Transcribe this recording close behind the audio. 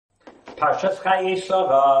Parshas Chayei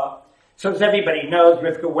Sarah. So as everybody knows,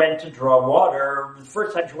 Rivka went to draw water. The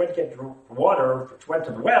first time she went to get water, she went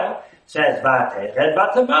to the well, says,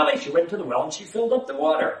 she went to the well and she filled up the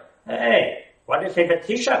water. Hey, why did it say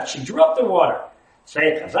Vatisha? She drew up the water.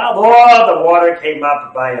 Say Chazal, the water came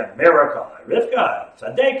up by a miracle. Rivka,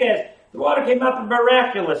 Tzaddikus, the water came up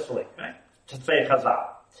miraculously. Right? To say Chazal.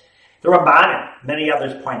 The Rambanan, many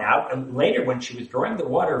others point out, and later when she was drawing the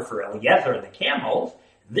water for Eliezer and the camels,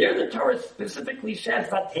 there the Torah specifically says,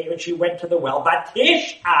 Vateva, she went to the well,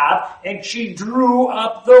 Vatish'av, and she drew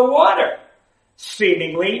up the water.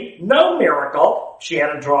 Seemingly, no miracle. She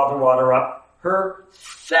had to draw the water up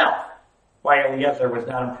herself. Why Eliezer was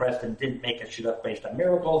not impressed and didn't make a shidduch based on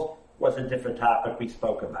miracles was a different topic we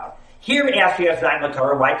spoke about. Here in Asiyas Zayin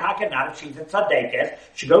Torah, why Takanat, she's in Tzaddikus,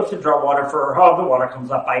 she goes to draw water for her home, the water comes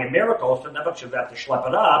up by a miracle, so never she'll have to schlep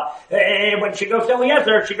it up. And when she goes to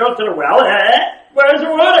Eliezer, she goes to the well, where's the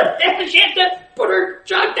water? She has to put her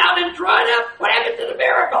jug down and draw it up. What happened to the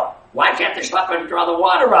miracle? Why can't the schlep and draw the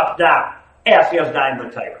water up down? Asiyas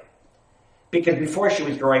Zayin Torah. Because before she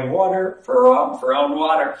was drawing water for her home, for her own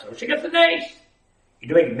water, so she gets the nace.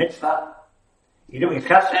 You're doing mitzvah? You're doing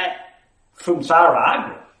chesed? From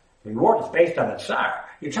Sarah the reward is based on a tsar.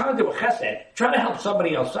 You're trying to do a chesed, trying to help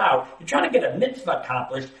somebody else out. You're trying to get a mitzvah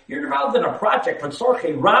accomplished. You're involved in a project with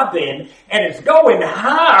Sorchei Rabin, and it's going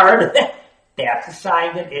hard. That's a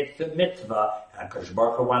sign that it's a mitzvah. And Kosh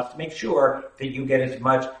Baruch Hu wants to make sure that you get as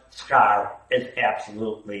much schar as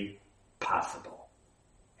absolutely possible.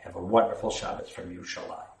 Have a wonderful Shabbos from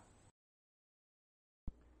Yerushalayim.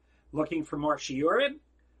 Looking for more shiurim?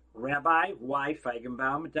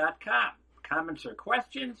 RabbiYFeigenbaum.com. Comments or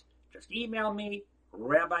questions? Just email me,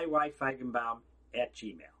 RabbiYFeigenbaum@gmail.com.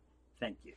 Thank you.